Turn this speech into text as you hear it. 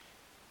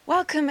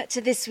Welcome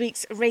to this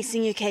week's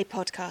Racing UK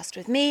podcast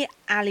with me,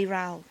 Ali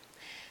Rowell.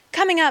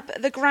 Coming up,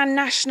 the Grand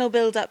National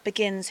build-up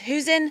begins.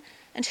 Who's in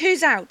and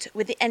who's out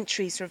with the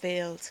entries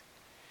revealed?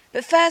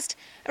 But first,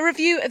 a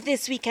review of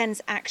this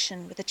weekend's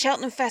action. With the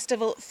Cheltenham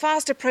Festival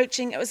fast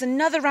approaching, it was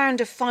another round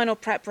of final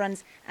prep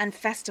runs and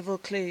festival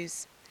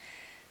clues.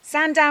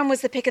 Sandown was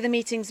the pick of the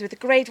meetings with the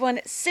Grade 1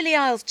 Scilly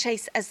Isles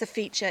Chase as the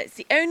feature. It's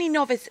the only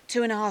novice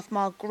 2.5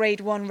 mile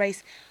Grade 1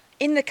 race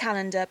in the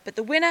calendar, but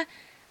the winner,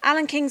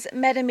 Alan King's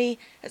Medemy,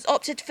 has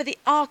opted for the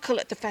Arkle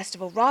at the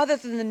festival rather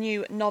than the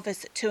new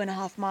novice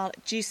 2.5 mile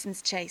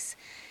Dewson's Chase.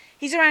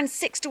 He's around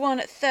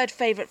 6-1 third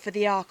favourite for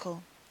the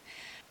Arkle.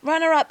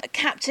 Runner-up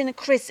Captain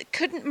Chris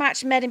couldn't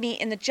match Medemy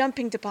in the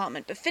jumping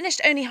department but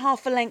finished only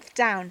half a length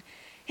down.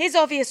 His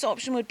obvious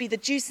option would be the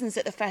Dewsons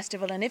at the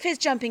festival, and if his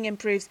jumping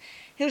improves,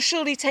 he'll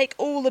surely take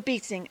all the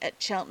beating at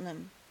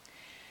Cheltenham.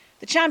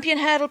 The champion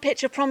hurdle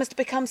picture promised to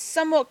become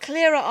somewhat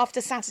clearer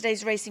after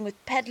Saturday's racing,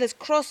 with Pedlar's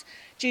Cross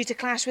due to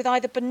clash with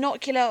either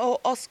Binocular or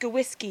Oscar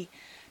Whiskey.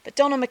 But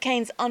Donald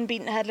McCain's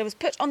unbeaten hurdler was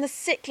put on the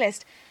sick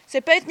list,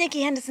 so both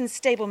Nicky Henderson's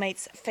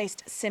stablemates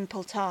faced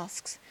simple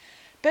tasks.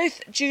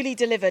 Both duly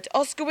delivered.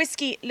 Oscar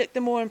Whiskey looked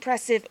the more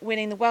impressive,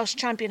 winning the Welsh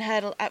champion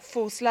hurdle at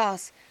False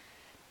Last.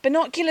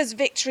 Binocular's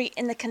victory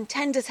in the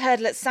contenders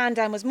hurdle at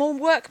Sandown was more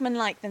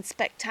workmanlike than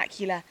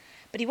spectacular,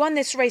 but he won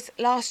this race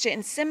last year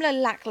in similar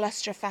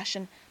lacklustre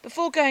fashion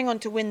before going on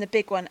to win the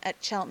big one at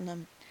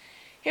Cheltenham.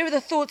 Here are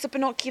the thoughts of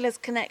Binocular's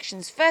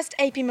connections. First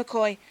AP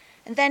McCoy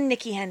and then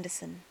Nicky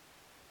Henderson.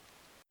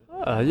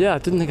 I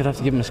didn't think I'd have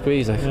to give him a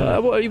squeeze.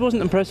 He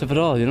wasn't impressive at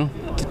all,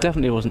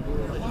 definitely wasn't.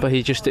 But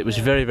it was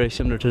very, very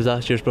similar to his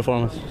last year's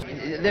performance.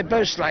 They're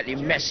both slightly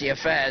messy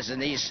affairs, and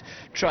these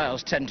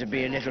trials tend to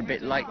be a little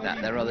bit like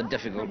that. They're rather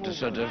difficult to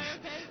sort of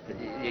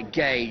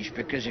gauge,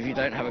 because if you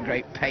don't have a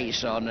great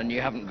pace on and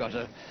they're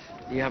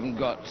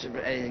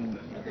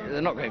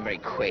not going very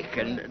quick,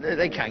 and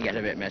they can get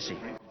a bit messy.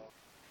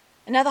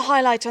 Another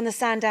highlight on the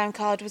Sandown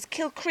card was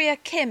Kilcrea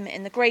Kim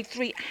in the Grade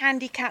 3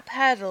 handicap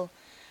hurdle.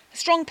 A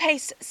strong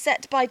pace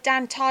set by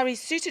Dan Tari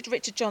suited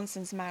Richard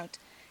Johnson's mount.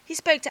 He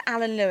spoke to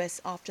Alan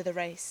Lewis after the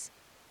race.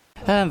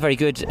 Very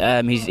good.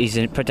 He's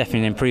definitely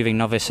an improving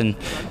novice, and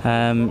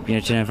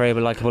a very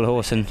likeable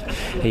horse, and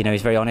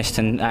he's very honest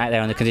and out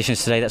there on the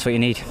conditions today. That's what you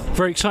need.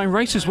 Very exciting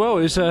race as well.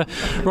 It's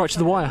right to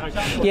the wire.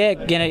 Yeah,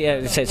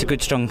 it's a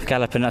good strong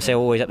gallop, and I say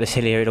always up this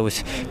hill here, it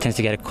always tends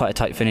to get quite a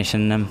tight finish,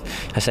 and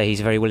I say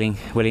he's a very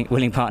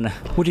willing partner.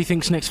 What do you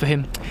think's next for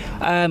him?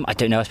 I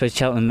don't know. I suppose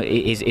Cheltenham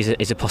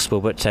is a possible,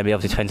 but it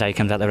obviously depends how he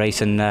comes out the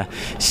race, and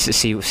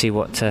see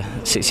what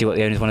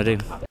the owners want to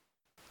do.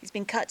 He's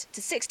been cut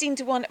to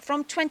 16-1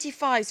 from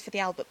 25s for the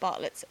Albert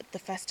Bartletts at the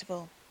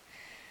festival.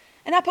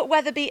 And up at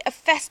Wetherby, a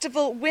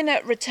festival winner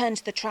returned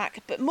to the track,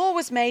 but more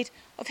was made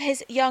of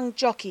his young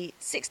jockey.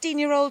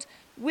 16-year-old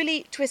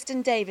Willie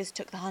Twiston-Davies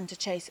took the Hunter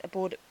Chase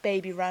aboard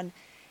Baby Run.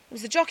 It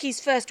was the jockey's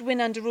first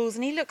win under rules,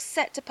 and he looks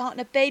set to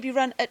partner Baby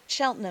Run at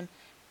Cheltenham,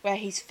 where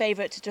he's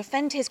favourite to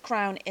defend his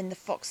crown in the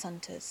Fox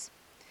Hunters.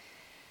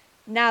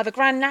 Now, the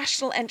Grand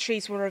National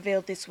entries were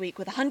revealed this week,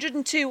 with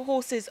 102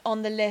 horses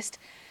on the list.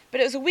 But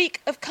it was a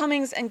week of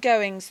comings and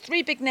goings.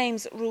 3 big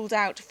names ruled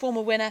out: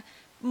 former winner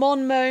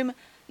Mon Mome,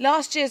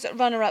 last year's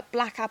runner-up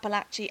Black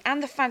Appalachie,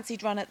 and the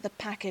fancied runner The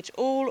Package,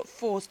 all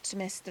forced to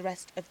miss the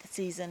rest of the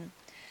season.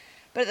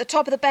 But at the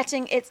top of the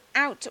betting, it's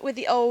out with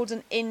the old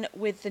and in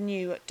with the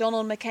new.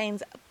 Donald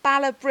McCain's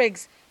Bala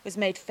Briggs was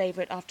made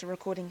favourite after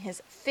recording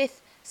his 5th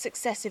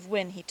successive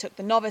win. He took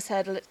the novice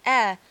hurdle at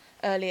Ayr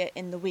earlier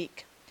in the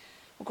week.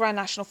 Grand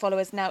National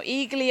followers now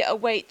eagerly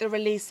await the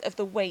release of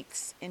the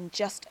weights in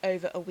just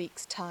over a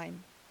week's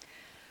time.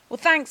 Well,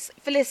 thanks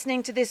for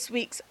listening to this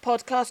week's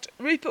podcast.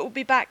 Rupert will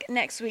be back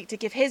next week to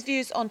give his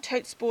views on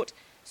Tote Sport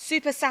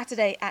Super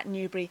Saturday at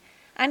Newbury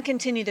and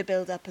continue the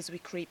build-up as we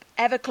creep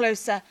ever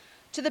closer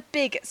to the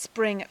big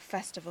spring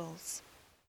festivals.